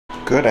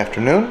Good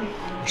afternoon.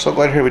 We're so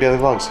glad you're here with Daily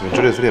Vlogs. If you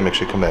enjoyed this video, make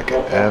sure you come back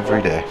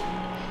every day.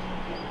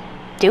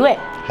 Do it.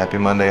 Happy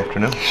Monday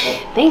afternoon.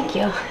 Thank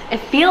you. It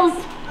feels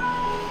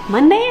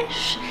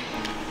Monday-ish.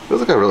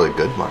 Feels like a really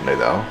good Monday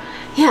though.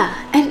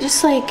 Yeah, and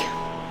just like,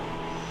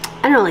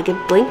 I don't know, like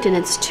it blinked and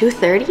it's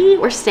 2:30.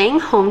 We're staying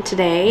home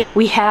today.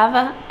 We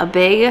have a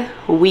big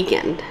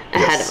weekend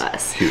ahead of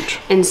us. Huge.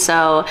 And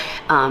so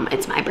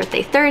it's my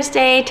birthday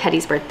Thursday,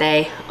 Teddy's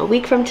birthday a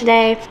week from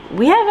today.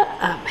 We have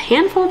a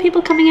handful of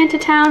people coming into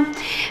town.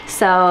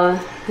 So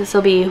this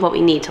will be what we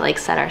need to like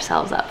set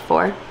ourselves up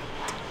for an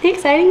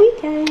exciting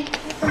weekend.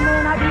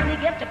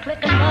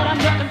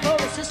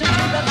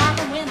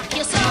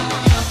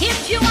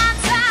 If you want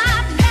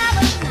some love,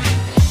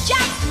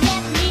 just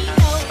let me know.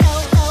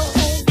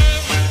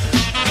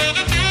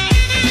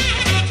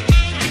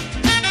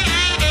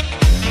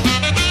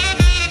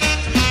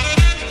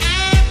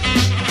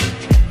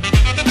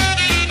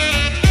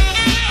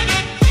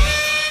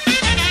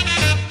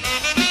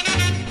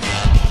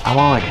 I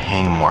want to like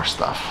hang more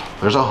stuff.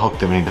 There's a hook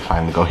that we need to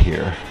find to go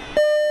here.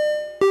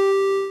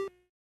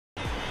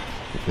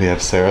 We have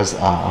Sarah's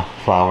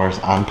flowers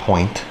on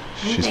point.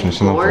 She's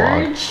finishing the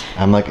vlog.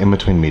 I'm like in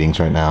between meetings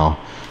right now.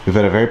 We've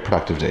had a very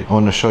productive day. I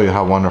want to show you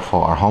how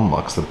wonderful our home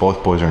looks. That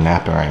both boys are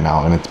napping right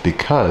now, and it's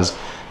because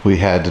we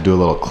had to do a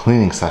little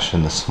cleaning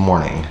session this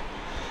morning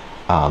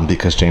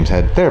because James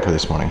had therapy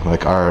this morning.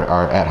 Like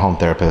our at-home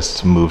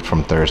therapist moved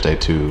from Thursday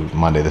to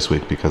Monday this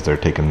week because they're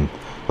taking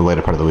the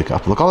later part of the week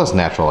off. Look, all this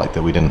natural light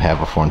that we didn't have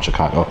before in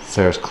Chicago.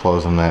 Sarah's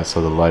closing that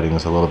so the lighting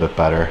is a little bit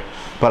better.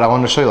 But I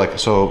wanted to show you like,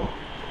 so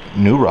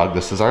new rug.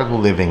 This is our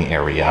living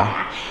area.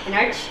 And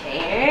our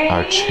chairs.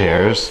 Our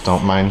chairs.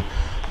 Don't mind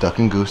Duck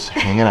and Goose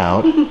hanging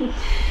out.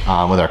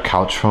 With our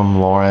couch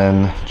from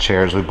Lauren,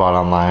 chairs we bought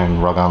online,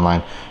 rug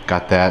online.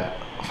 Got that,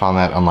 found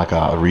that on like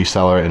a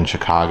reseller in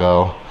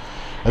Chicago.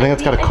 I think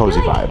it's got a cozy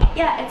vibe.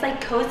 Yeah, it's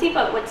like cozy,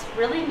 but what's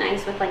really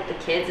nice with like the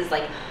kids is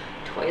like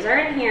toys are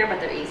in here, but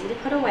they're easy to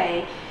put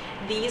away.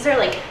 These are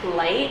like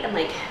light and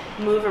like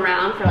move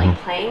around for like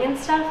playing and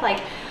stuff.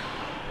 Like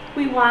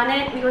we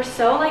were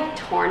so like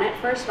torn at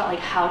first about like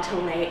how to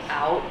lay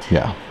out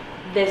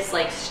this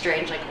like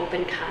strange like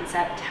open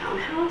concept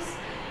townhouse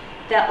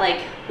that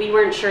like we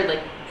weren't sure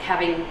like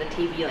having the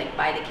TV like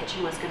by the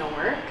kitchen was gonna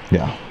work.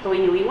 Yeah. But we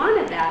knew we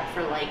wanted that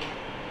for like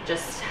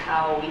just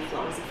how we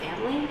flow as a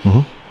family.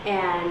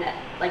 And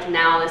like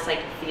now this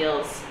like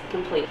feels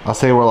complete. I'll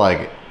say we're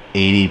like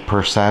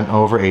 80%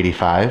 over,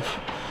 85.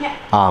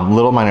 Yeah.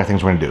 Little minor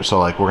things we're gonna do. So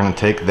like we're gonna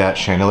take that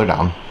chandelier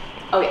down.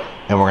 Oh yeah.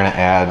 And we're gonna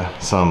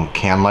add some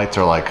can lights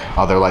or like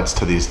other lights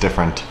to these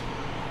different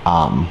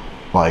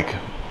like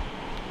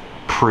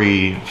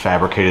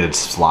pre-fabricated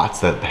slots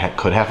that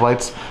could have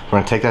lights. We're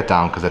gonna take that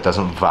down because it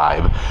doesn't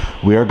vibe.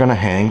 We are gonna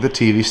hang the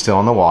TV still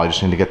on the wall. I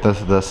just need to get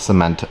the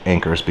cement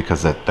anchors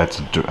because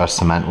that's a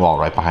cement wall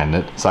right behind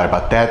it. Sorry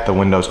about that. The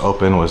window's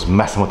open, was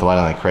messing with the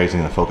lighting like crazy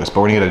in the focus.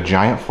 But we're gonna get a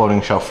giant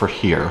floating shelf for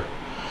here.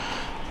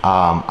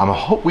 I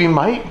hope we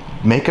might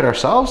make it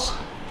ourselves.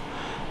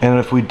 And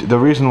if the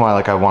reason why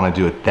like I want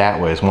to do it that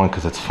way is one,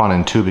 because it's fun,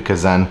 and two,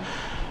 because then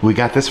we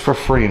got this for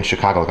free in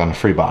Chicago, like on a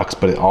free box,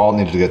 but it all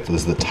needed to get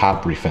is the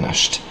top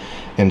refinished.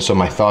 And so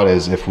my thought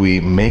is if we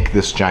make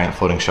this giant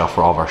floating shelf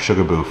for all of our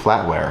Sugar Boo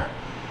flatware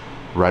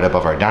right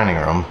above our dining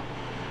room,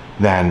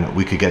 then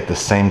we could get the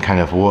same kind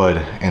of wood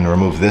and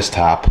remove this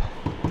top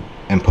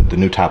and put the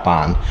new top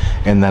on.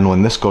 And then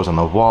when this goes on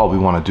the wall, we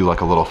want to do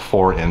like a little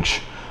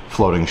 4-inch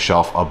floating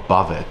shelf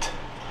above it.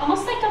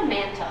 Almost like a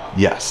mantle.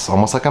 Yes,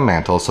 almost like a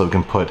mantle, so we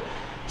can put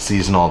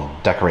seasonal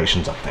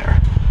decorations up there.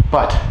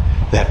 But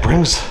that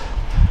brings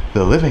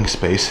the living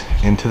space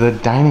into the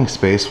dining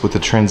space with the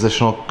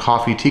transitional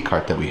coffee tea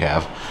cart that we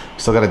have.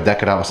 Still got to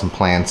deck it out with some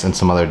plants and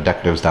some other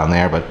decoratives down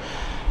there, but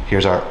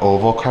here's our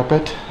oval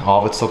carpet. All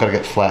of it's still got to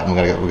get flat, and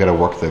we got to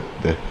work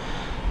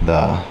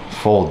the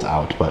folds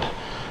out. But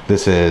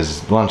this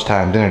is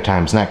lunchtime, dinner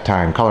time, snack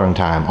time, coloring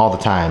time, all the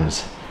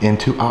times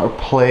into our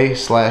play /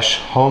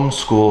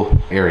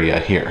 homeschool area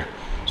here.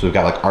 So we've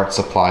got like art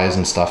supplies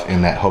and stuff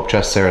in that hope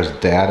chest. Sarah's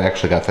dad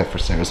actually got that for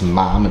Sarah's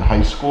mom in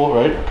high school,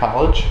 right? Or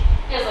college?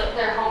 It was like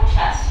their hope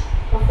chest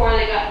before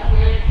they got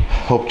married.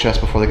 Hope chest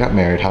before they got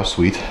married, how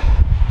sweet.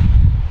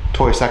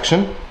 Toy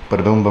section,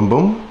 bada boom, boom,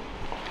 boom.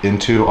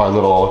 Into our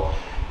little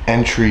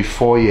entry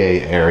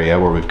foyer area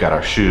where we've got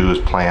our shoes,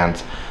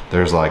 plants.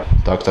 There's like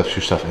dog stuff,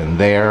 shoe stuff in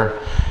there.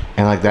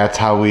 And like that's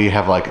how we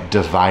have like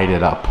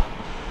divided up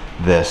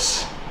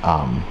this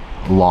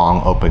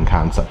long open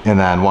concept. And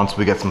then once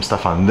we get some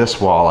stuff on this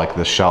wall, like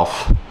the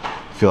shelf,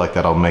 I feel like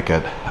that'll make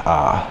it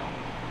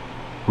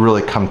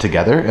really come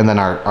together. And then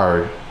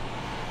our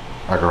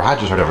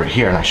garage is right over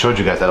here, and I showed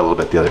you guys that a little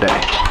bit the other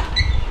day.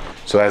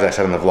 So as I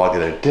said in the vlog the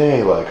other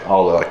day, like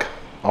all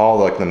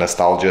the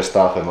nostalgia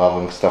stuff and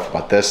loving stuff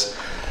about this,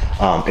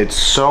 it's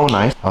so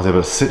nice. I was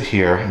able to sit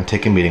here and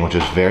take a meeting, which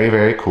is very,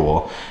 very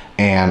cool.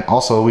 And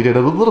also we did a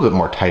little bit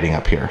more tidying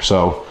up here.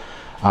 So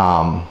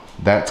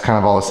that's kind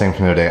of all the same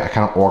from the other day. I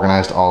kind of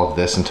organized all of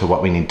this into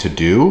what we need to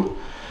do.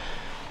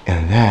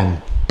 And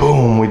then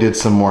boom, we did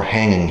some more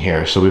hanging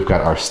here. So we've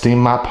got our steam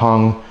mop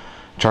hung,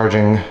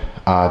 charging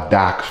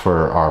dock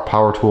for our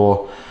power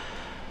tool,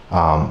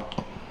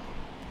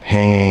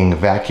 hanging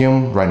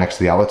vacuum right next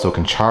to the outlet so it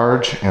can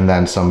charge, and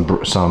then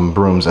some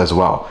brooms as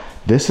well.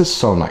 This is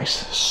so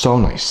nice, so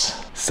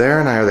nice. Sarah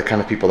and I are the kind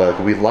of people that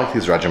we like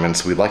these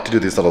regiments. We like to do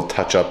these little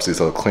touch-ups, these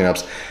little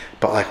cleanups,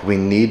 but like we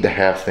need to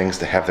have things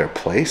to have their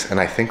place. And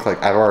I think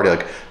like I've already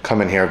like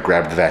come in here,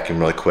 grabbed the vacuum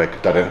really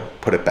quick, done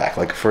it, put it back.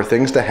 Like for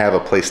things to have a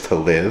place to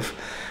live,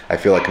 I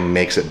feel like it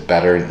makes it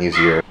better and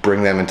easier.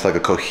 Bring them into like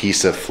a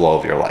cohesive flow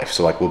of your life.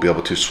 So like we'll be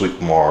able to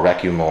sweep more,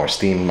 vacuum more,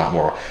 steam mop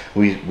more.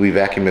 We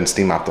vacuumed and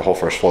steam mopped the whole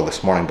first floor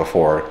this morning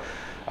before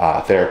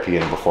therapy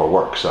and before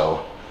work.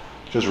 So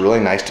just really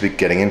nice to be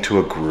getting into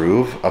a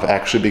groove of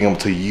actually being able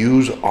to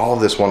use all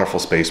of this wonderful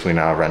space we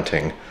now are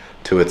renting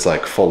to its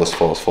like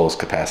fullest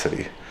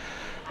capacity.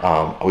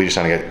 We just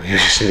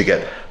need to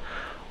get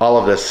all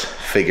of this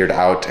figured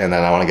out, and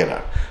then I want to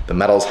get the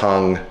metals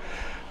hung.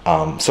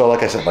 So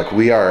like I said, like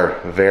we are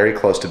very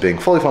close to being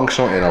fully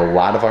functional in a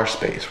lot of our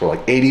space. We're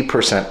like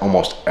 80%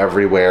 almost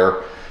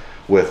everywhere,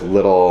 with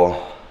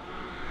little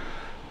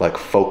like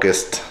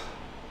focused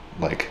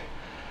like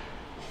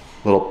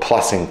little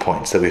plussing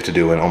points that we have to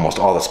do in almost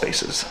all the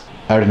spaces.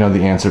 I already know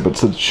the answer, but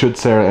should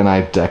Sarah and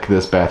I deck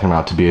this bathroom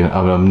out to be an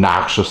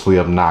obnoxiously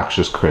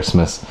obnoxious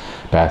Christmas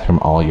bathroom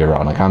all year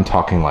round? Like I'm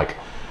talking like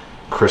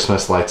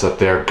Christmas lights up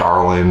there,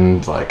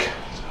 garland, like,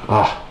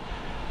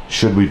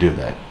 should we do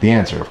that? The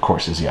answer, of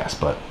course, is yes,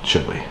 but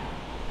should we?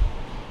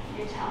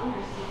 You're telling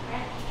our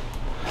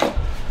secret?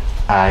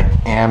 I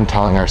am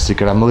telling our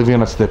secret. I'm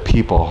leaving it to the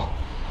people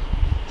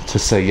to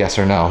say yes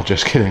or no.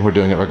 Just kidding, we're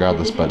doing it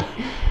regardless, but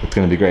it's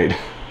gonna be great.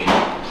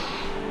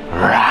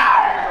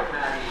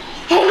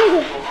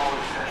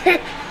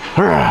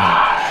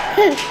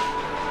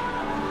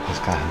 He's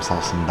got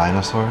himself some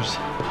dinosaurs.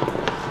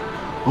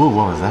 Ooh,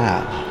 what was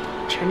that?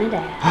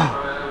 Trinidad.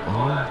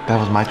 Oh, that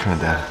was my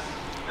Trinidad.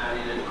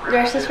 The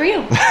rest is for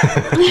you.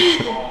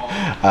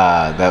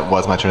 That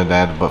was my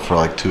Trinidad, but for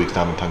like 2 weeks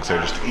down in tongue,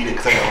 Sarah, just to eat it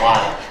because I got a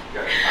lot.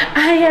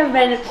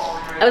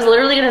 I was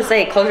literally gonna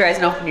say close your eyes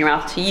and open your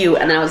mouth to you,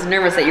 and then I was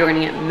nervous that you were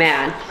gonna get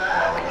mad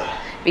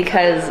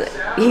because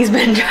he's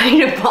been trying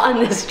to pawn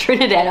this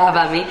Trinidad off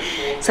on me.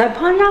 So I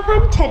pawned it off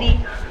on Teddy.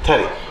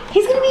 Teddy.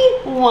 He's gonna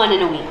be 1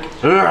 in a week.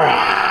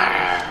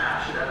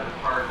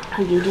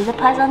 Oh, you do the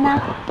puzzle now?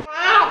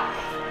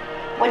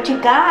 What you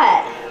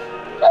got?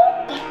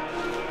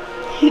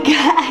 You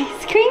got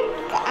ice cream?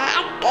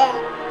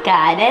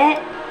 Got it?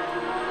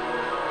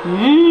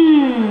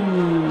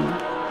 Mmm.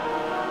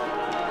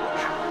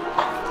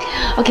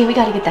 Okay, we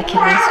gotta get that kid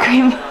ice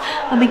cream.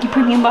 I'll make you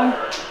premium bar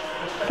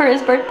for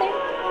his birthday.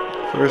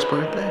 For his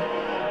birthday?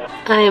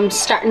 I am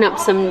starting up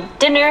some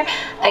dinner.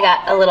 I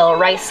got a little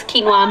rice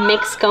quinoa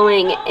mix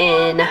going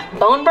in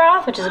bone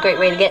broth, which is a great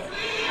way to get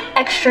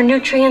extra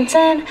nutrients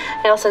in.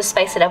 I also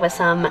spice it up with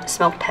some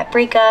smoked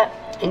paprika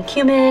and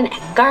cumin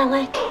and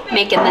garlic.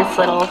 Making this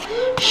little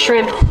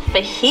shrimp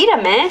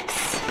fajita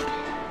mix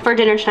for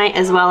dinner tonight,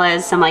 as well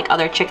as some like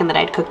other chicken that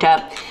I'd cooked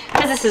up,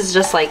 because this is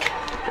just like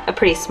a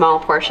pretty small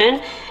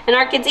portion and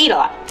our kids eat a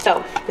lot.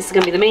 So this is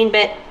gonna be the main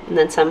bit, and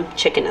then some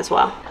chicken as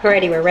well.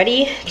 Alrighty, we're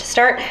ready to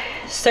start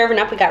serving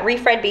up. We got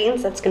refried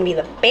beans. That's gonna be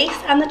the base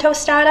on the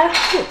tostada.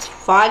 Ooh, it's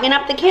fogging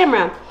up the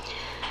camera.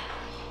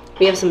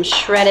 We have some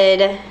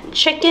shredded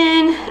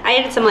chicken. I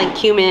added some like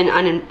cumin,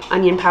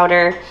 onion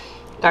powder,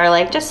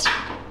 garlic, just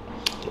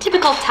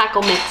typical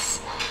taco mix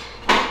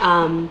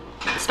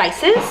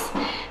spices.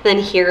 Then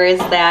here is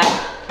that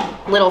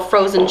little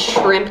frozen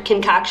shrimp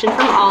concoction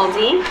from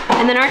Aldi.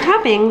 And then our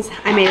toppings,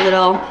 I made a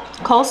little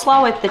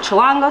coleslaw with the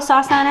chilango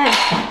sauce on it,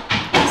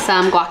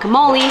 some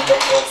guacamole,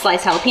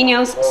 sliced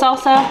jalapenos,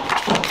 salsa,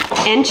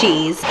 and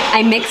cheese.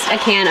 I mixed a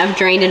can of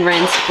drained and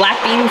rinsed black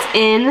beans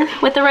in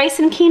with the rice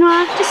and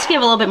quinoa, just to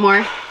give a little bit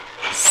more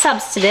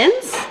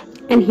substance.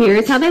 And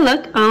here's how they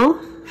look all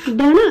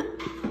done up.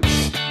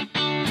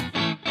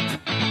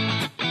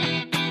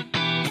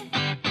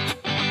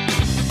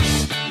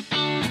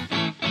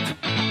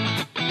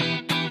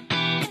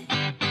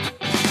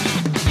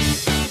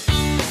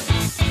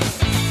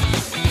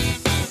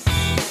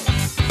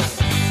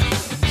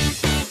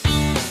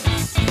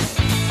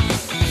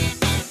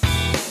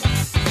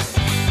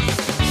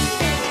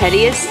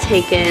 Teddy has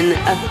taken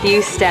a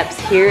few steps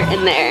here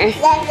and there. So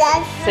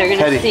we're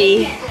gonna Teddy,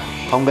 see.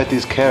 come get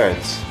these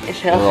carrots.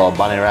 If he'll. Little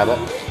bunny rabbit.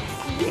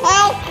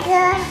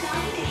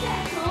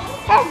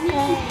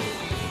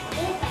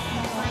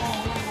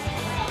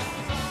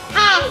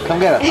 Come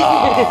get it.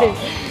 Oh.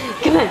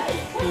 Come on.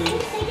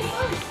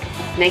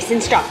 Nice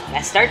and strong.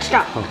 Let's start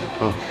strong.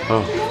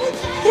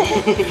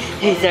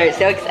 He's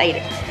so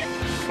excited.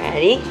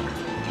 Ready?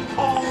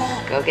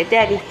 Go get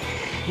Daddy.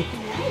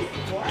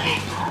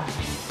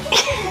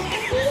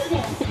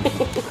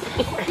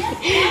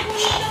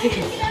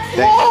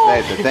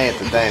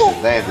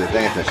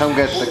 Dance. Come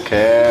get the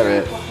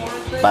carrot.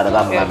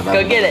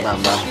 Go get it.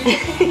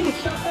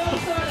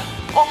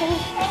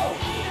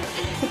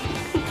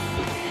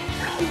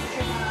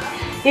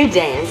 You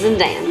dance and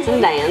dance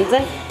and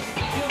dancing.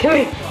 Come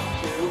here.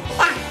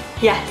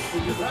 Yes.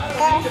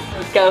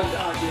 Go.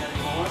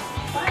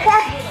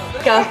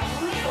 go.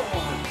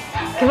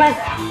 Come on.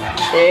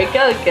 There you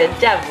go. Good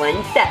job.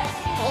 One step.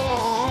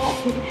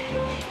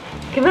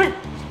 Come on.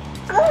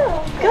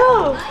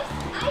 Go.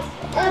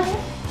 Come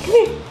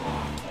here.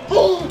 Go,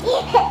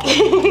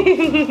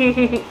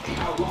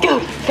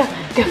 go,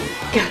 go,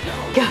 go,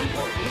 go.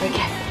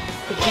 Okay.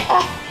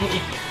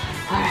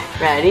 All right,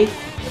 ready?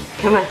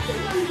 Come on.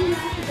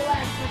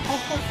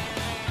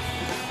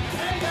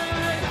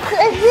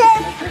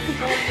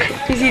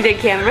 You see the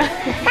camera?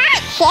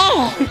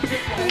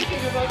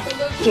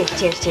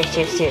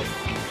 Cheers.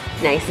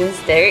 Nice and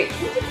sturdy.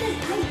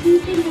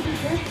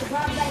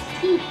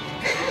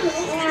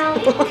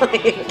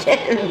 You're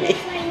kidding me.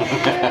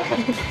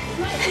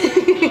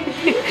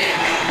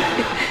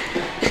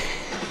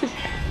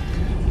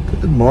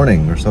 Good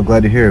morning. We're so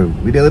glad you're here.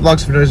 We daily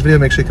vlogs for today's video.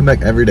 Make sure you come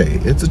back every day.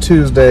 It's a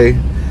Tuesday,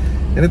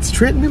 and it's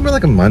treating me more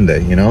like a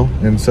Monday, you know?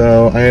 And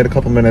so I had a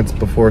couple minutes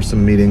before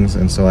some meetings,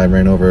 and so I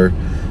ran over.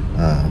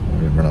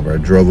 I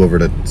drove over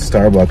to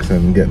Starbucks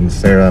and getting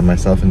Sarah,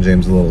 myself, and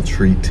James a little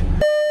treat.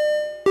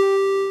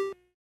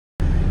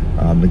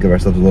 To give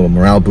ourselves a little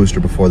morale booster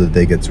before the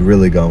day gets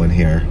really going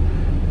here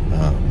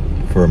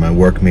for my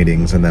work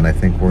meetings. And then I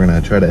think we're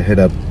gonna try to hit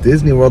up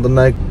Disney World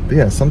tonight. But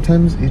yeah,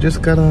 sometimes you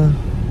just gotta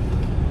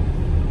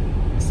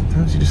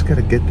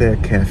get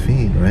that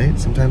caffeine, right?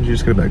 Sometimes you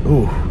just gotta be like,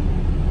 ooh,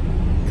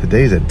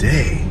 today's a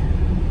day.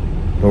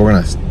 But we're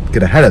gonna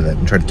get ahead of it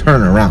and try to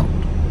turn it around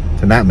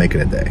to not make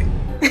it a day.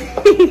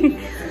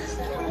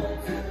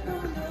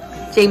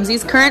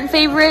 Jamesy's current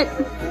favorite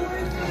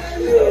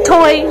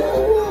toy,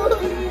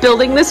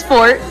 building this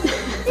fort.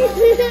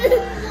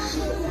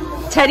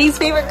 Teddy's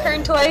favorite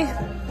current toy,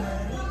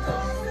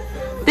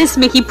 this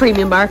Mickey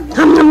premium bar.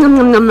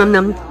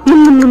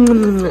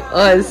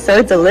 Oh, it's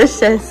so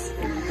delicious.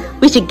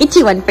 We should get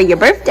you one for your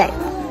birthday.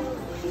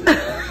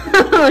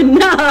 Oh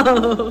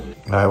no.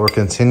 All right, we're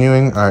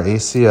continuing our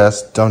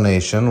ACS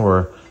donation.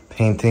 We're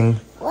painting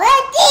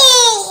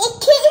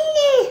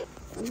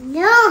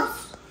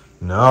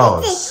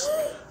nose,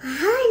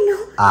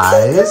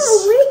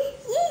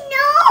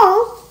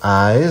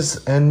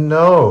 eyes, and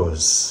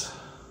nose.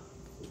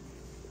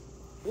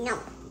 No.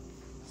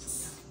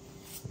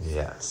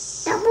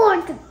 Yes.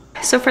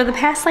 So for the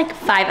past like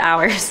 5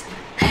 hours,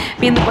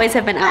 me and the boys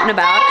have been out and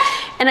about,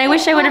 and I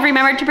wish I would have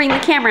remembered to bring the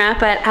camera,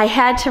 but I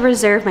had to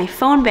reserve my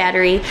phone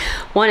battery.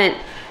 One, it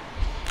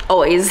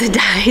always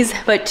dies,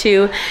 but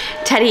two,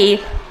 Teddy,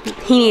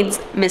 he needs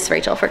Miss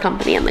Rachel for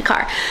company in the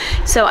car.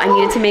 So I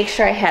needed to make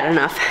sure I had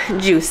enough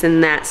juice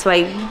in that. So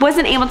I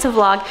wasn't able to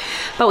vlog,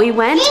 but we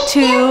went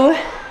to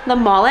the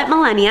mall at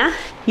Millennia.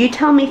 You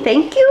tell me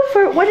thank you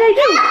for, what did I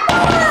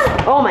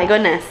do? Oh my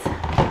goodness.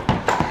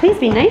 Please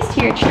be nice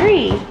to your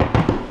tree.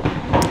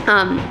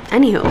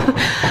 Anywho,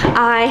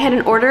 I had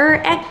an order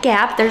at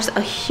Gap. There's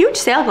a huge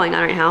sale going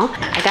on right now.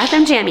 I got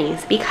them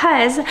jammies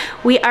because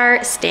we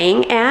are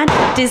staying at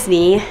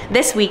Disney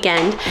this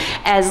weekend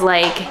as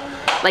like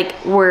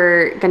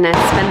we're gonna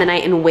spend the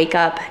night and wake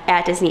up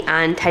at Disney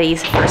on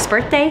Teddy's first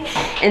birthday.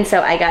 And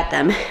so I got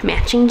them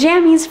matching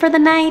jammies for the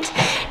night.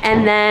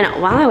 And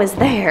then while I was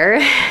there,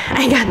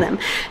 I got them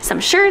some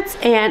shirts,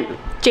 and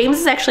James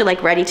is actually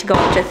like ready to go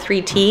up to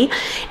 3T.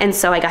 And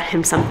so I got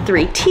him some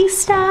 3T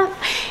stuff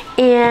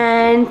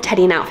and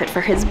Teddy an outfit for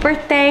his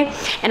birthday.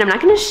 And I'm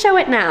not gonna show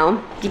it now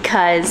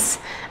because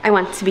I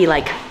want it to be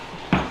like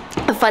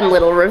a fun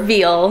little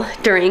reveal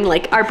during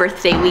like our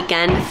birthday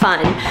weekend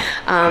fun.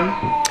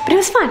 But it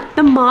was fun.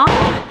 The mall,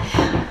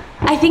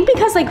 I think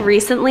because like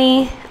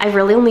recently I've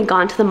really only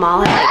gone to the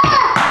mall at like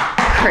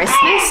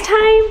Christmas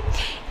time,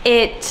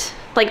 it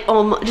like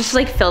almost just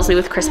like fills me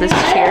with Christmas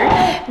cheer.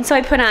 And so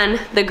I put on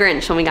The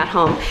Grinch when we got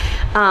home.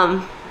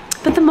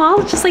 But the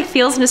mall just like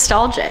feels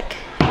nostalgic,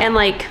 and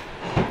like,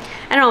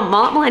 I don't know,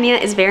 Mall at Millennia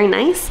is very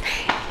nice.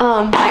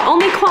 My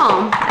only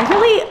qualm, I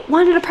really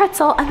wanted a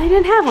pretzel and I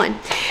didn't have one.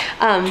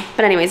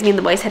 But anyways, me and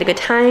the boys had a good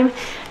time,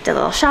 did a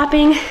little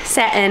shopping,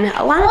 sat in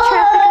a lot of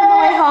traffic on the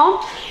way home.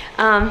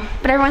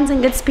 But everyone's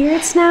in good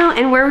spirits now,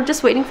 and we're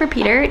just waiting for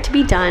Peter to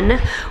be done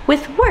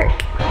with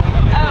work.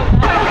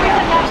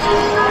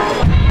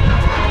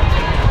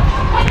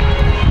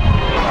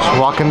 Just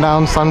walking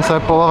down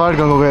Sunset Boulevard,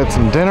 gonna go get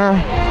some dinner.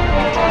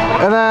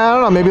 And then, I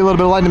don't know, maybe a little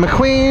bit of Lightning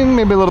McQueen,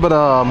 maybe a little bit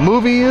of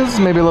movies,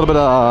 maybe a little bit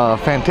of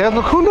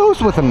Phantasmic. Who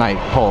knows what the night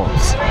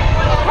holds?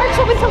 Works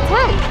open till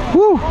 10.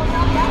 Woo!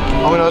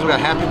 All we know is we got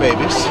happy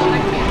babies.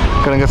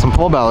 Gonna get some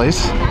full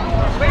bellies,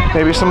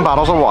 maybe some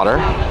bottles of water,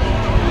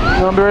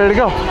 and we'll be ready to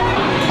go.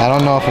 I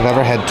don't know if I've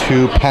ever had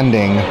two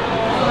pending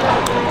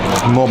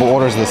mobile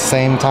orders at the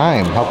same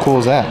time. How cool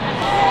is that?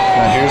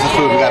 Now here's the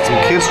food. We got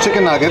some kids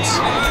chicken nuggets,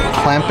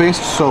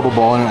 plant-based soba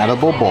bowl, and an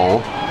edible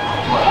bowl.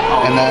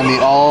 And then the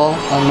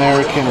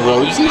All-American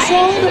Rosie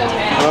salad?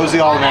 Rosie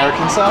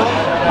All-American salad?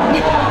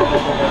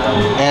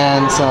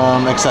 And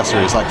some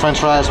accessories like french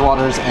fries,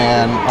 waters,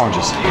 and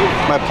oranges.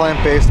 My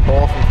plant-based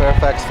bowl from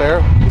Fairfax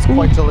Fair is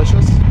quite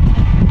delicious.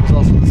 It's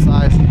also the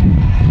size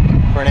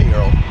for an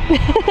 8-year-old.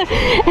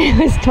 It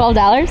was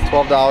 $12?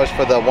 $12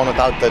 for the one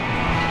without the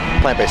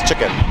plant-based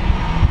chicken.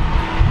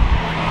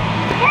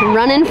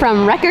 Running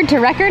from record to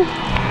record?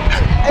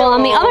 Well,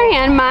 on the other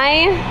hand,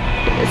 my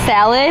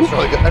salad. It's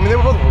really good. I mean, they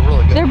were both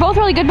really good. They're both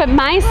really good, but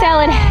my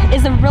salad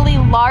is a really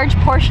large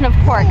portion of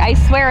pork. I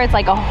swear it's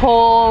like a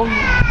whole.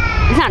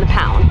 It's not a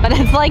pound, but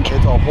it's like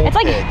It's a whole it's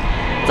like pig.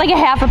 it's like a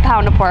half a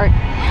pound of pork.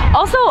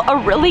 Also, a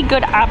really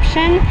good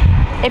option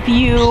if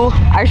you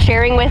are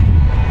sharing with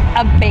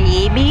a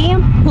baby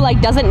who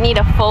like doesn't need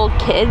a full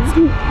kids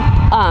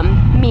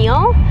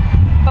meal.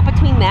 But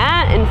between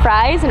that and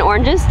fries and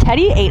oranges,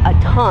 Teddy ate a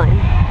ton.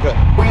 Good.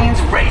 McQueen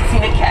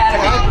Racing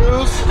Academy, Hi,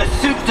 Bruce. the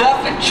souped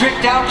up and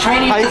tricked out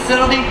training Hi.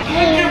 facility.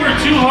 Give her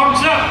 2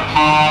 hugs up.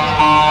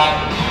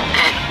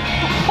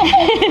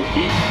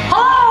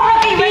 Hello,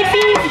 rookie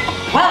racers!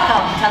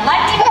 Welcome to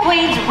Lightning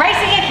McQueen's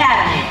Racing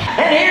Academy.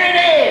 And here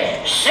it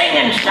is,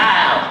 singing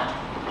style.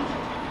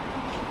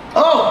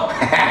 Oh,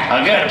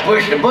 I gotta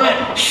push the button.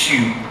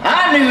 Shoot,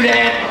 I knew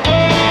that.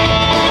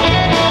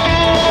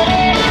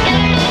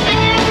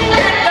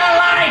 Hit the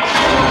lights,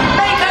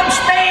 make them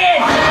spin.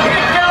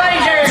 Hit the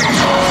lasers.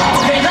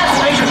 Okay, that's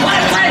laser,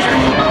 last laser.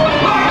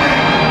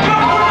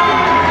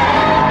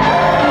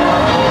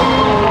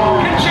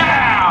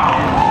 Ka-chow!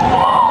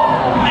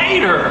 Whoa,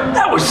 Mater,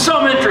 that was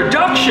some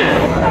introduction.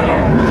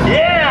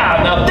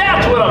 Yeah, now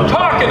that's what I'm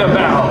talking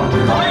about. 3,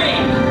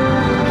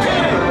 2,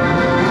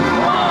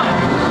 1,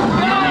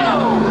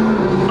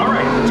 go! All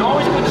right, it's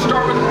always good to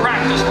start with the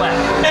practice lap.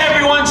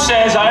 Everyone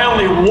says I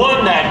only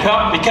won that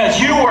cup because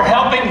you were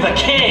helping the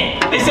king.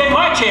 They say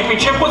my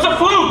championship was a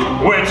fluke,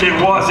 which it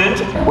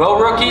wasn't. Well,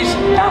 rookies,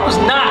 that was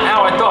not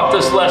how I thought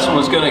this lesson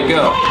was gonna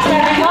go.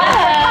 Everyone,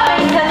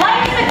 to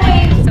Lightning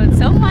McQueen. So it's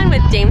so fun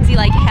with Jamesy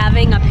like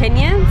having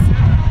opinions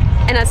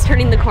and us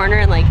turning the corner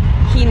and like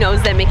he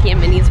knows that Mickey and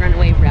Minnie's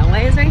Runaway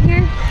Railway is right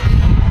here.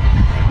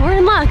 We're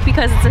in luck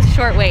because it's a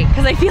short wait,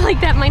 because I feel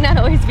like that might not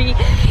always be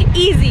an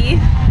easy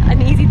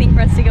thing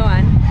for us to go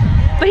on.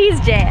 But he's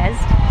jazzed.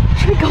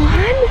 Should we go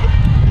on?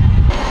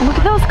 Look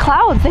at those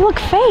clouds, they look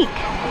fake.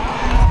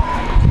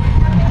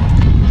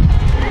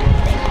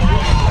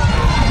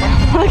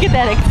 Look at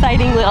that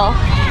exciting little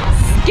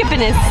skip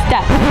in his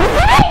step.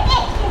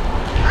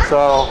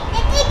 So,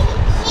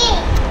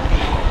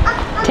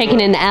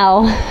 Taking an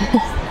L.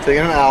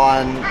 taking an L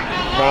on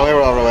Runaway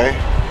Railway.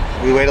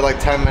 We waited like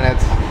 10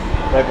 minutes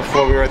right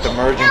before we were at the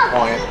merging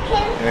point,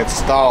 and it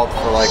stalled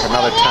for like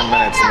another 10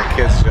 minutes, and the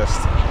kids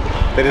just,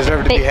 they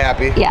deserve to be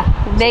happy. Yeah,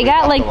 they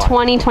got like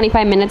 20,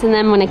 25 minutes in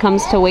them when it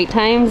comes to wait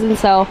times, and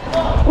so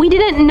we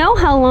didn't know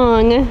how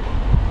long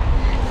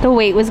the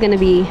wait was gonna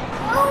be.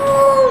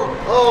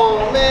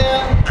 Oh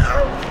man!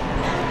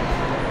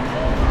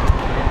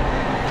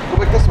 Go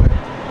back this way.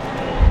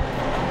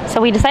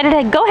 So we decided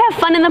to go have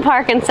fun in the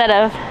park instead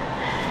of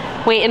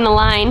wait in the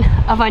line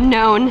of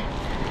unknown.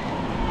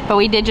 But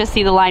we did just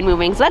see the line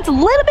moving, so that's a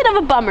little bit of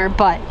a bummer,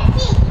 but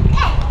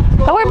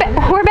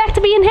we're back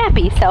to being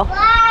happy, so.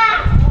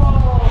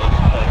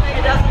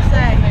 It doesn't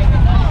say.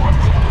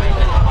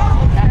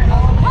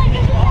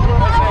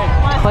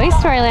 Toy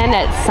Story Land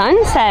at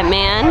sunset,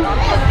 man.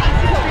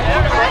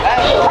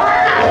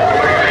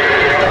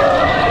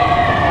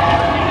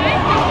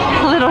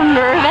 A little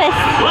nervous.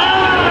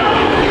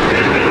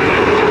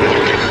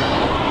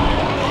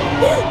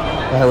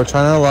 Alright, we're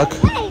trying our luck.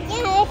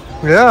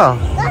 Yeah.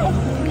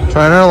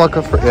 Trying our luck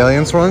for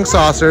alien swirling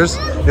saucers.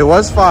 It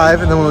was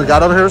 5, and then when we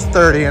got over here it was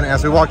 30, and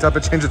as we walked up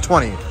it changed to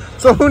 20.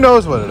 So who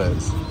knows what it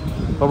is.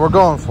 But we're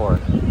going for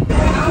it.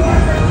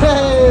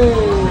 Hey!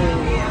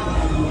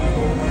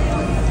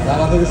 I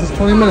don't think this is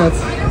 20 minutes.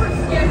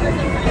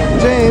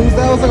 James,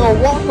 that was like a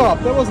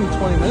walk-up. That wasn't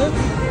 20 minutes.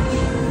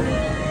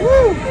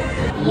 Woo!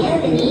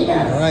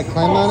 Alright,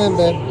 climb on in,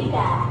 babe.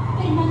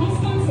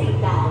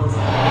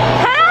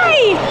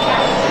 Hi!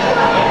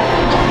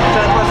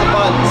 Trying to press the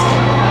buttons.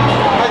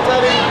 Hi,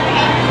 Teddy.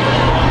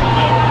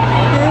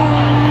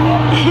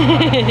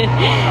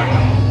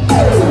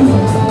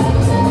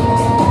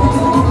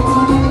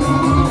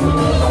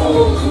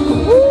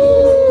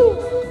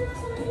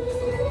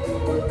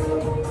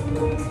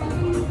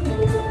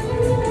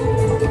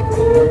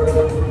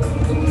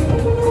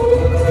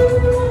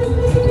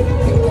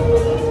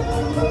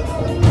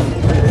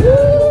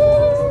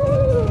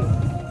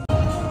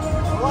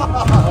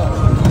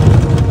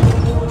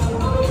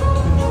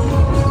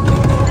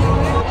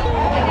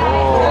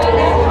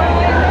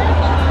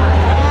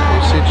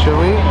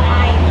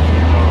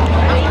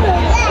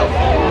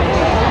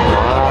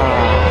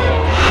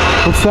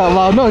 What's that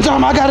loud noise? Oh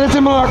my god, it's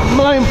in my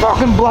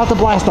fucking about to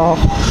blast off.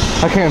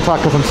 I can't talk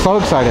because I'm so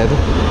excited.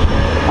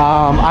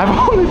 I've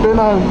only been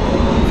on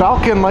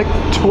Falcon like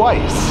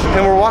twice.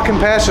 And we're walking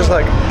past just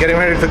like getting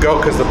ready to go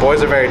because the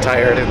boys are very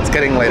tired. It's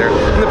getting later.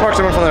 And the park's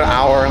open for another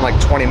hour and like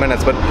 20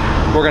 minutes, but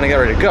we're gonna get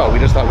ready to go. We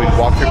just thought we'd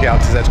walk through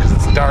Galaxy's Edge because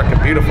it's dark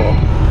and beautiful.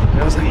 And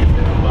I was like,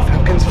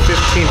 Falcon's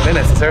 15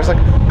 minutes. And Sarah's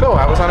like, go,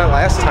 I was on it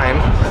last time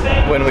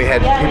when we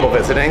had people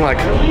visiting. Like,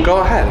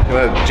 go ahead.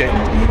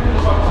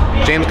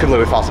 James could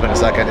literally fall asleep in a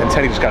second, and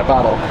Teddy just got a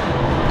bottle.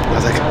 I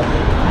was like,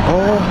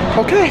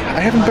 oh, okay. I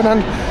haven't been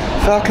on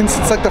Falcon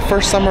since like the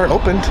first summer it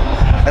opened.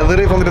 I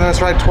literally have only been on this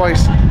ride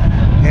twice.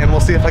 and we'll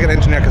see if I can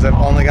engineer, because I've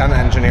only gotten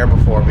an engineer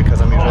before,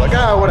 because I'm usually like,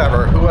 oh,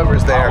 whatever,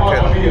 whoever's there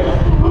can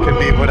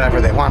be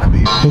whatever they want to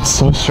be. It's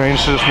so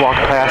strange to just walk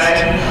past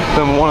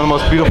one of the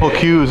most beautiful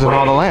queues in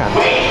all the land.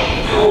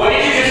 Why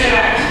did you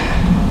disconnect?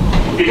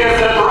 Because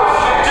the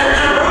prospectors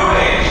are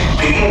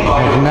moving.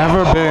 I've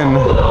never been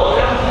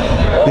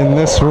in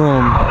this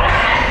room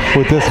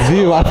with this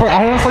view. I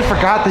honestly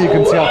forgot that you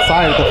can see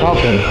outside at the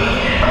Falcon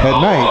at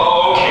night.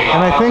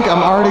 And I think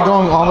I'm already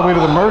going all the way to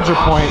the merger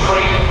point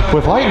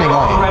with Lightning Lane.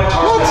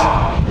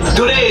 What?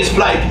 Today's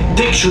flight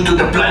takes you to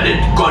the planet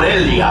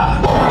Corellia.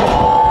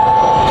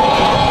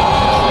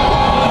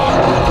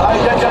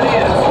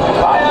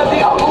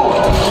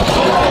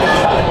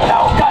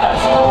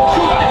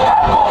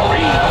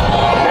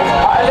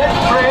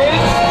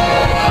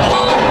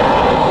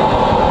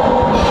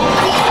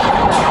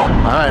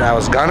 Alright, I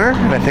was gunner,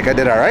 and I think I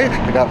did alright.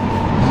 I got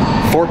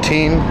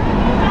 14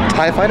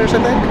 TIE fighters,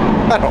 I think?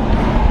 I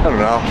don't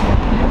know.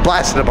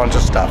 Blasted a bunch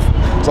of stuff.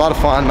 It was a lot of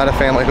fun. Met a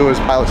family who was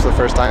pilots for the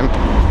first time.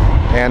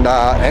 And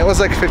it was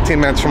like 15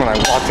 minutes from when I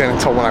walked in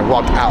until when I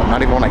walked out,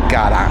 not even when I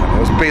got on. It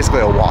was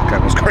basically a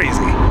walk-on. It was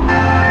crazy.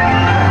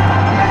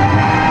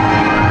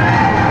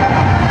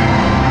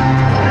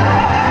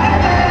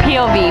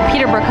 POV,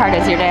 Peter Burkhardt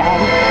is your dad.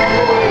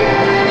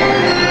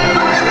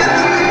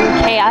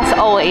 Chaos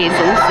always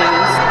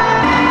ensues.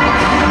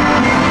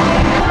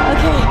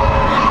 Okay,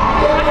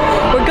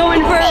 we're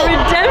going for a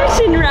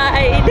redemption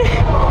ride.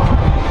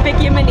 Big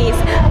Yeminis,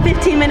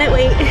 15-minute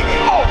wait.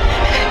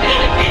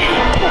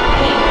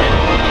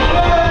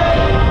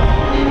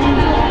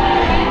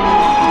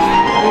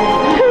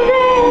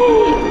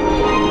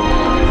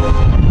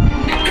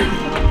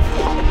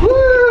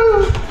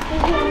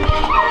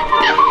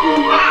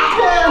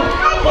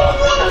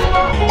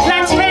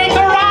 Let's take a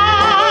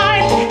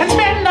ride and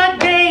spend a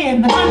day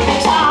in the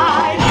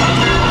countryside.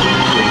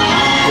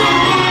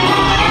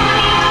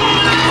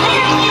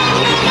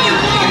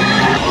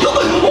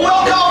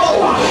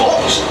 Welcome,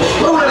 folks.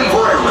 We're ready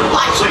for a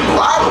relaxing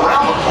ride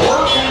around the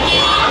park.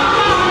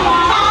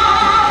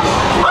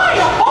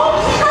 Hiya,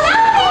 folks.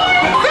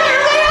 There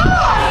they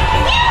are.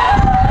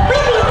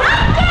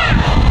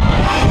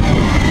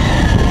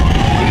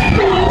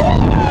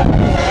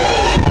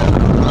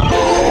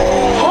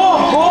 Oh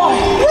boy.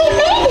 We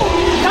made it.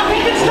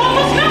 Nothing can stop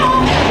us now.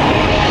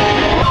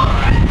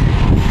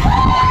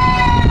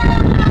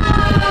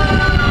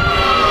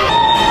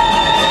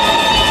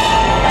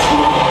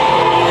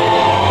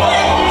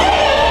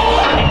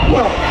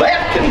 Well,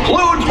 that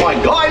concludes my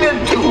guided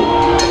tour.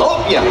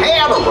 Hope you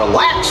had a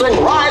relaxing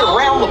ride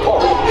around the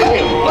park.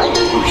 And thanks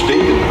for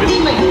staying with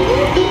me.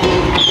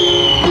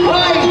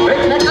 Hey,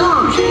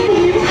 picnickers!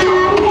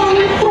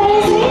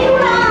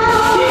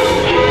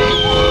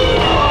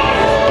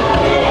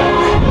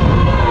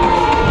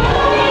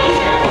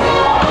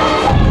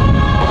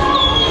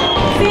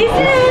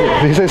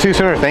 He said, see you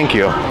sooner, thank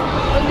you.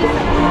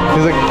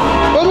 He's like,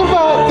 what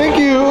about, thank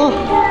you.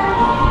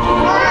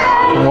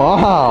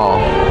 Wow.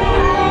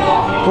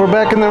 We're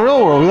back in the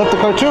real world, we left the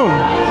cartoon.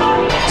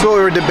 So what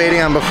we were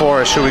debating on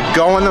before is, should we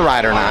go on the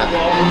ride or not?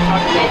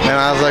 And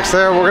I was like,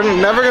 Sarah, we're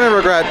never gonna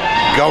regret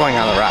going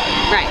on the ride.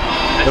 Right.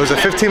 It was a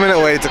 15-minute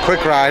wait, it's a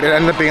quick ride, it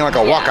ended up being like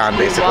a walk-on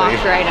basically.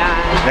 Walked right on.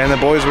 And the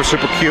boys were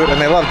super cute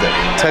and they loved it.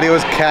 Teddy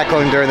was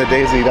cackling during the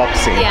Daisy Duck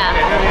scene. Yeah.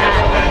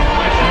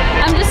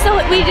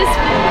 We just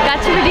got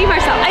to redeem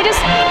ourselves. I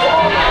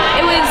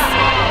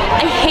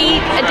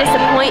hate a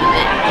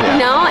disappointment,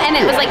 you know? And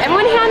it was like,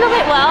 everyone handled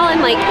it well,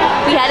 and like,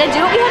 we had to do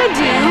what we had to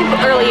do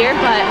earlier,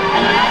 but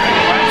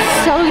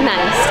so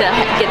nice to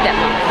get that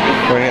moment.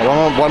 We're gonna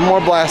get one more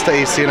blast of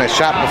AC and a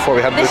shot before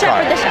we head to the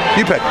car. The shot.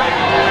 You pick.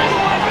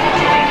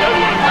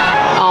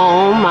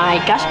 Oh my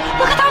gosh,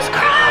 look at those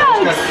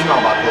crowds! I got an email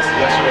about this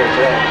yesterday or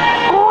today.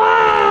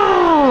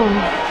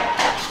 Wow!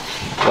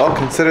 Well,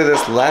 consider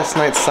this last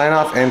night's sign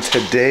off and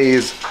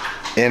today's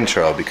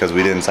intro, because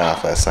we didn't sign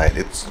off last night.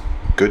 It's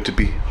good to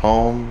be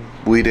home.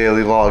 We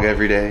daily vlog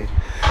every day.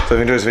 So if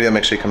you enjoyed this video,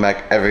 make sure you come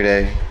back every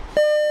day.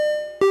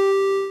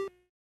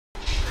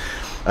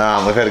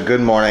 We've had a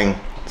good morning.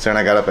 Sarah and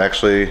I got up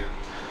actually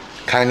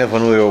kind of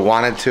when we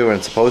wanted to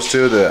and supposed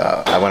to.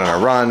 I went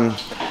on a run.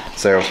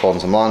 Sarah was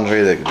folding some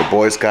laundry. The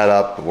boys got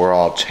up. We're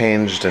all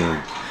changed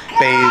and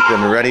bathed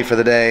and ready for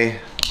the day.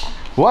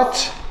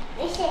 What?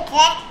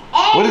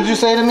 What did you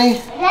say to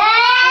me? Wow.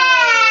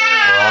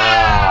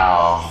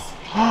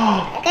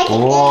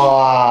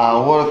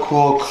 Wow, what a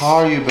cool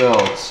car you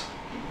built.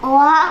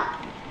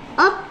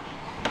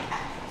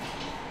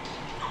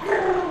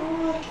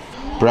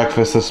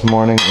 Breakfast this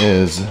morning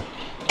is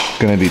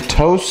gonna be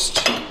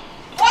toast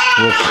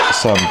with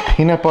some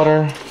peanut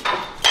butter,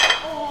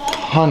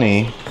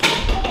 honey,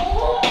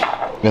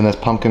 and this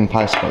pumpkin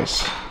pie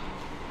spice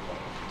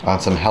on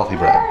some healthy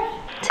bread.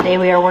 Today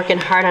we are working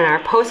hard on our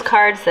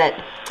postcards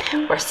that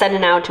we're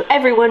sending out to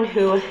everyone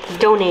who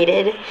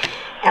donated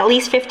at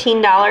least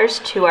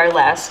 $15 to our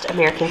last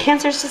American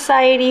Cancer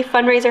Society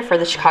fundraiser for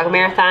the Chicago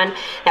Marathon.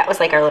 That was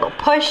like our little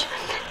push.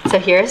 So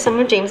here's some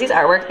of Jamesy's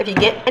artwork. If you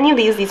get any of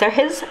these are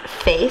his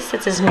face.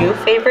 It's his new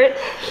favorite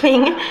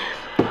thing.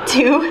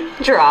 to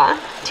draw.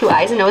 2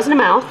 eyes, a nose, and a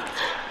mouth.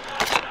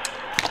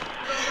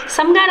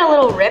 Some got a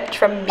little ripped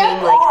from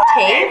being like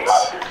taped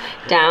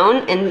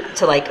down and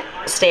to like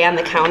stay on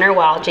the counter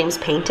while James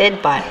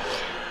painted, but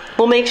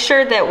we'll make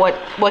sure that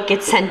what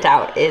gets sent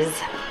out is,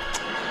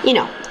 you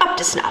know, up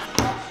to snuff.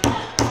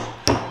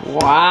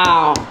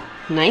 Wow,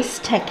 nice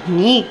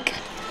technique.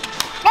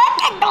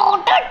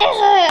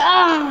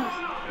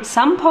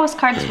 Some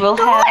postcards will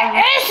have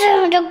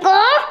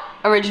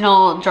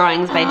original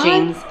drawings by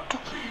James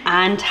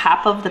on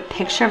top of the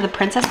picture of the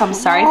princess. So I'm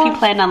sorry if you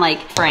planned on like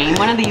frame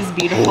one of these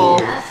beautiful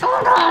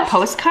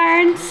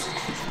postcards.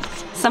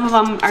 Some of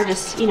them are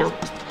just, you know,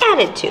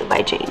 added to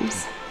by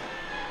James.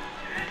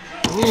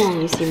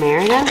 Ooh, you see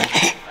Merida?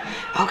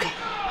 Okay.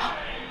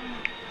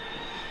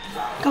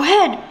 Go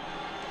ahead.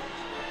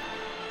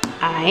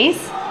 Eyes.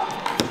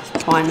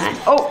 One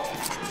eye. Oh,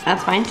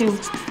 that's fine too.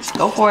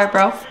 Go for it,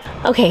 bro.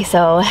 Okay,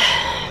 so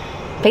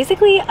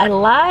basically a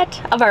lot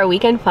of our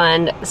weekend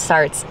fun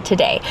starts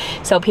today.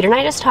 So Peter and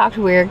I just talked,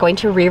 we're going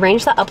to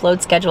rearrange the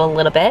upload schedule a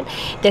little bit.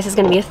 This is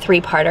going to be a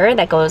 3-parter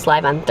that goes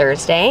live on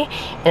Thursday,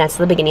 and that's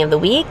the beginning of the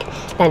week.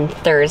 Then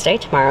Thursday,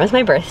 tomorrow is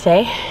my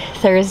birthday.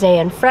 Thursday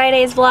and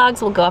Friday's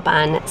vlogs will go up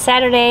on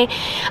Saturday.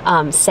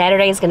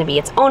 Saturday is going to be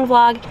its own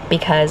vlog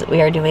because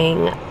we are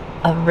doing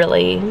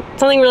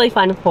something really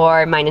fun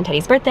for mine and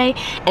Teddy's birthday.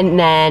 And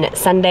then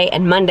Sunday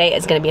and Monday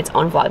is going to be its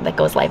own vlog that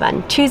goes live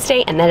on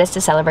Tuesday, and that is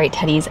to celebrate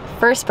Teddy's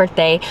first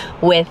birthday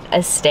with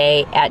a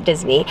stay at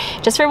Disney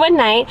just for one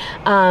night.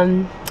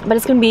 But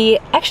it's going to be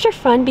extra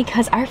fun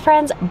because our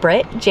friends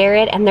Britt,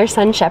 Jared, and their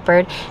son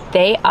Shepard,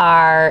 they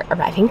are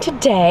arriving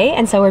today,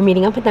 and so we're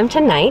meeting up with them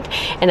tonight,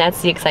 and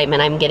that's the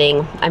excitement I'm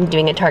getting. I'm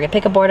doing a Target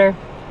pickup order.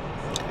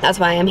 That's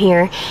why I'm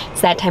here. It's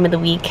that time of the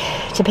week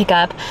to pick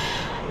up.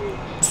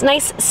 It's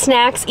nice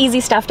snacks, easy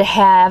stuff to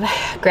have,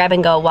 grab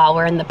and go while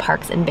we're in the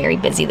parks and very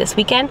busy this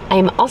weekend. I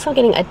am also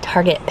getting a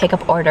Target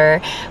pickup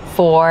order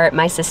for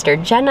my sister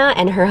Jenna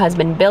and her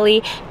husband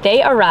Billy.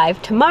 They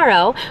arrive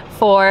tomorrow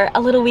for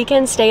a little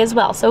weekend stay as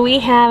well. So we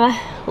have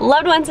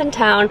loved ones in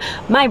town,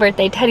 my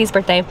birthday, Teddy's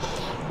birthday.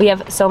 We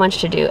have so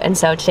much to do, and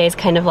so today is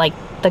kind of like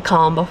the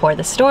calm before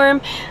the storm.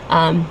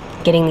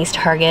 Getting these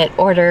Target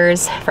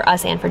orders for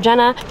us and for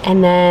Jenna.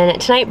 And then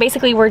tonight,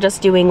 basically, we're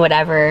just doing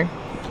whatever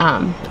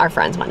our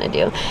friends want to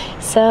do.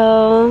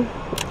 So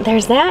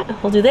there's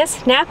that. We'll do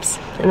this, naps,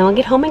 and then we'll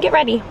get home and get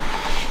ready.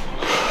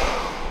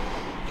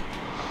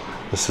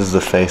 This is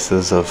the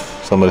faces of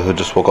somebody who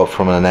just woke up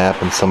from a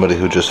nap and somebody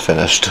who just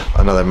finished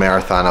another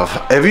marathon of...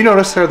 Have you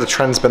noticed there the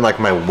trend's been like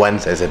my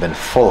Wednesdays have been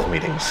full of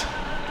meetings?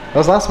 That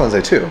was last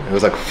Wednesday too. It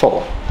was like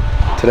full.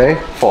 Today,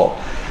 full.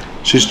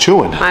 She's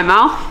chewing. My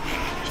mouth?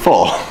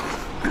 Full.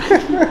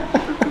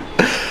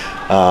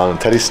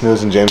 Teddy's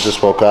snoozing. James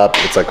just woke up.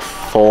 It's like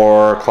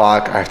 4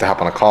 o'clock. I have to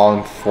hop on a call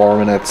in 4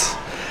 minutes.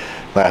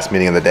 Last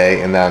meeting of the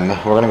day, and then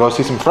we're gonna go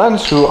see some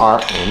friends who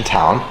are in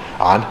town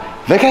on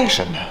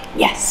vacation.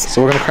 Yes.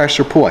 So we're gonna crash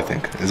their pool, I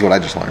think, is what I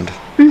just learned.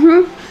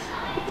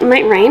 Mm-hmm. It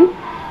might rain.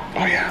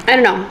 Oh yeah. I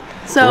don't know.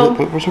 So.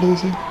 What do they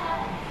say?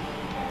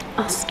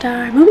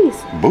 All-Star Movies.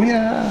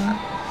 Booyah.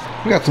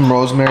 We got some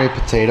rosemary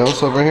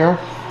potatoes over here.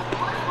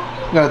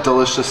 We got a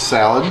delicious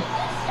salad.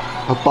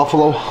 A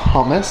buffalo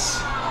hummus.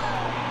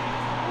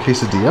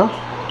 Quesadilla.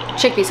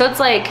 Chickpeas. So it's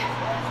like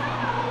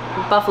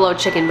buffalo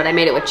chicken, but I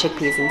made it with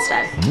chickpeas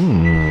instead.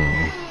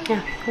 Mmm.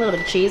 Yeah, a little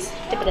bit of cheese.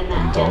 Dip it in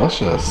that.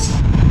 Delicious.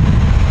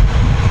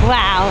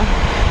 Wow.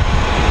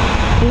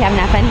 We have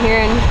not been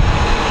here in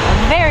a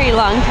very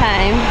long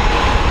time.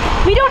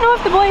 We don't know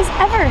if the boys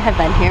ever have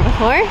been here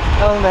before.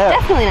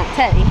 Definitely not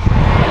Teddy.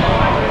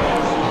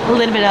 A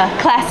little bit of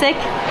classic,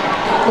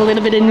 a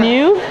little bit of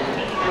new.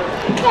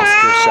 This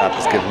gift shop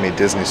is giving me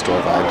Disney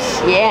store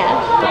vibes. Yeah.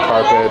 The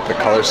carpet, the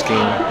color scheme.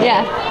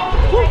 Yeah.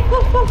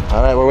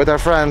 All right, we're with our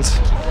friends.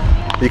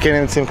 You can't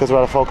even see them because we're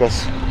out of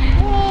focus.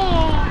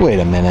 Wait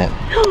a minute.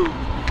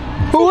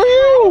 Who are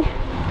you?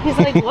 He's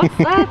like, what's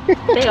that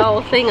big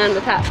old thing on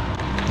the top?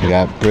 We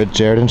got Britt,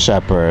 Jared, and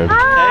Shepard.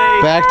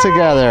 Hi. Back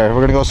together.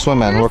 We're gonna go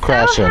swimming. We're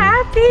crashing. So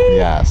happy.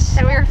 Yes.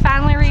 And we were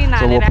finally reunited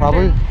So we'll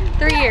probably.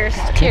 after 3 years.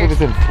 I can't believe it's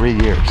been 3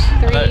 years.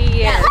 3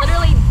 years.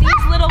 Literally,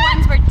 these little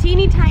ones were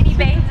teeny tiny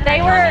babies.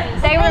 They were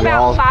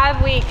about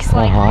 5 weeks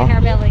like in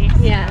our bellies.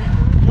 Yeah.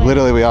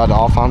 Literally, we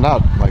all found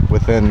out like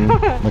within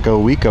like a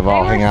week of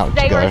all hanging out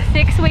They together. were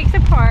 6 weeks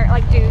apart,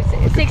 like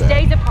 6 that.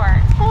 days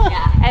apart.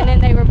 Yeah. And then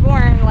they were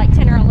born like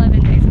 10 or 11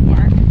 days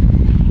apart.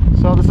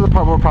 So this is the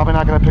part where we're probably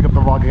not going to pick up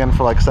the vlog again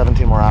for like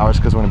 17 more hours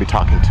because we're going to be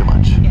talking too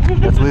much.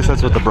 At least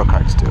that's what the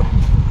Brookharts do.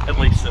 At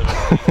least so.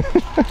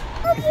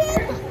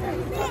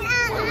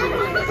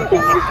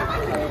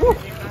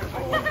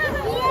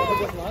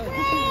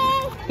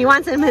 He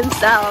wants him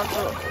himself.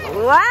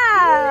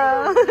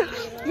 Wow.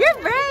 You're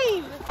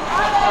brave.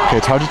 Okay,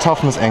 it's hard to tell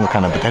from this angle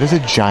kind of, but that is a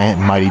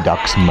giant Mighty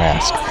Ducks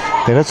mask.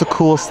 That is the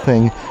coolest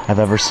thing I've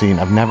ever seen.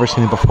 I've never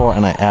seen it before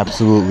and I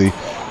absolutely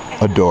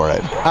adore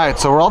it. All right,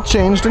 so we're all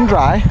changed and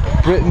dry.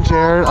 Britt and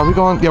Jared, are we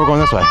going? Yeah, we're going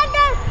this way.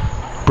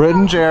 Britt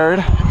and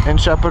Jared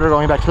and Shepard are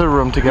going back to their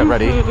room to get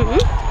ready. They're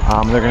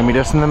going to meet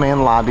us in the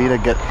main lobby to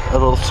get a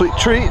little sweet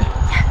treat.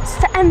 Yes,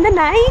 to end the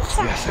night.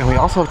 Yes, and we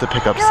also have to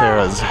pick up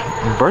Sarah's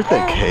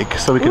birthday cake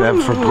so we can have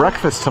it for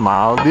breakfast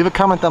tomorrow. Leave a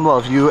comment down below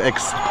if you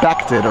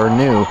expected or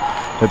knew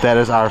that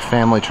is our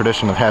family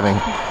tradition of having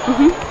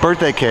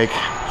birthday cake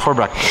for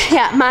breakfast.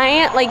 Yeah,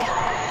 my like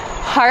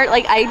heart,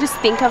 like I just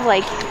think of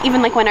like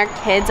even like when our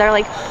kids are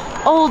like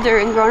older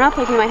and grown up,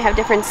 like we might have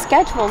different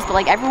schedules, but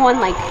like everyone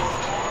like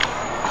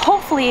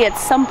hopefully at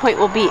some point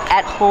will be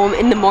at home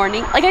in the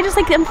morning. Like I just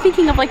like I'm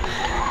thinking of like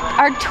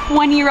our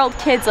 20-year-old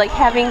kids like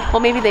having,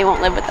 well maybe they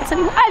won't live with us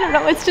anymore, I don't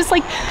know, it's just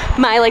like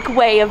my like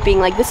way of being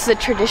like this is a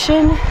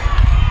tradition.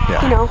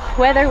 You know,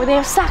 whether they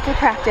have soccer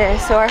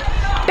practice or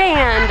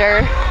band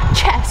or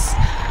chess,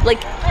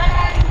 like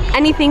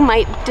anything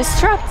might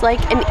disrupt like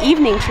an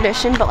evening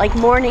tradition, but like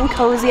morning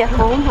cozy at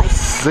home, like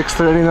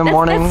 6:30 in the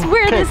morning. That's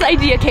where this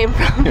idea came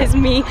from, is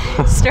me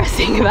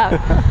stressing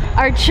about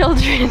our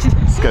children's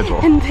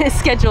schedule and their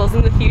schedules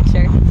in the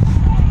future.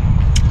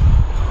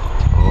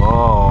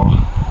 Whoa.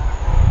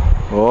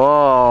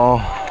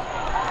 Whoa.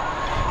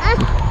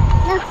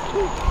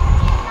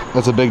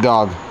 That's a big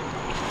dog.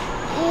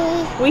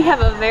 We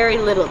have a very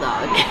little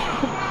dog,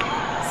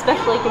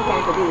 especially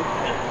compared to these.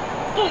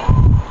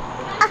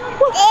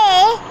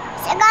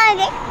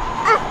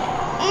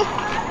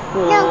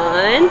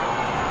 One,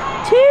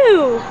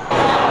 two.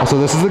 So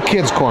this is the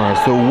kids corner.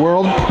 It's the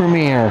world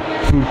premiere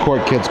food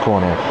court kids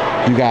corner.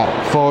 You got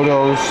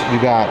photos, you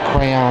got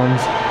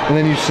crayons, and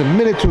then you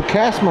submit it to a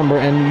cast member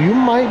and you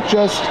might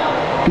just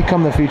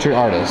become the featured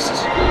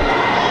artist.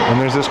 And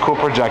there's this cool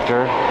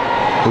projector,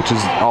 which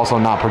is also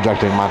not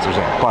projecting Monsters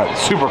Inc., but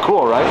super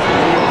cool, right?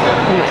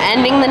 We're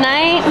ending the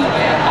night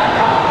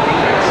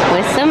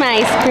with some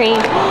ice cream.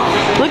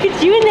 Look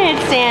at you in that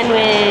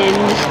sandwich.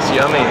 It's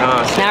yummy,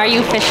 huh? Now are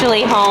you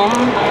officially home?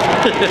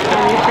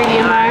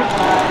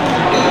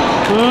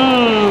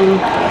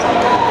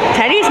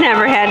 Teddy's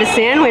never had a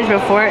sandwich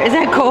before. Is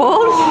that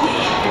cold?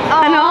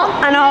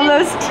 On all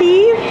those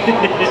teeth?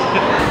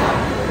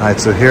 All right,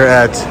 so here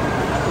at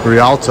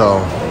Rialto,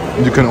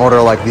 you can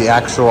order like the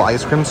actual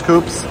ice cream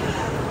scoops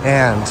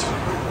and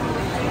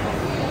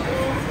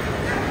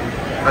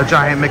a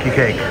giant Mickey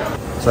cake.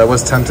 So I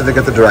was tempted to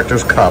get the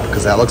director's cup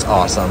because that looks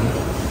awesome.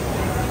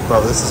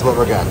 But this is what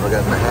we're getting. We're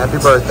getting a happy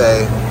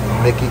birthday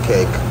Mickey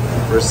cake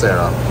for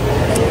Sarah.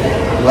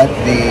 Let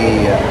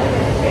the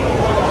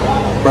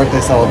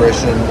birthday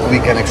celebration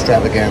weekend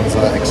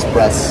extravaganza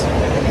express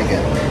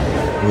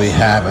begin. We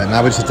have it.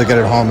 Now we just have to get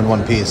it home in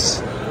one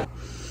piece.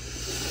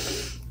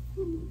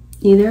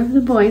 Neither of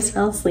the boys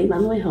fell asleep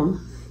on the way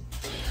home.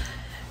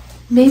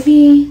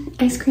 Maybe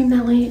ice cream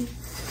that late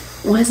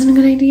wasn't a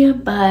good idea,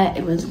 but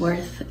it was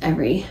worth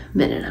every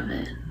minute of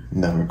it.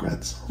 No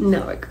regrets.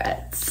 No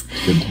regrets.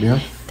 It's good to be here.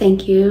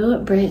 Thank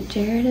you, Britt,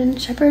 Jared, and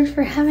Shepard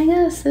for having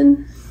us.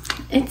 And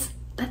that's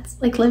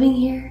like living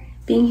here,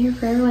 being here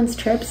for everyone's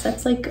trips.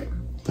 That's like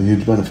a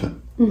huge benefit.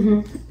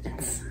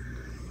 It's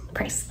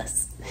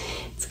priceless.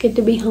 It's good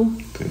to be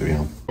home. Good to be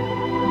home.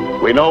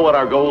 We know what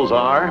our goals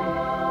are.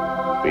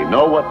 We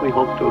know what we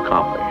hope to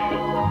accomplish.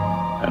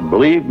 And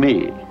believe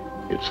me,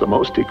 it's the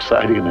most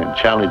exciting and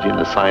challenging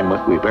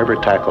assignment we've ever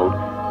tackled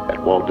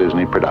at Walt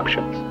Disney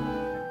Productions.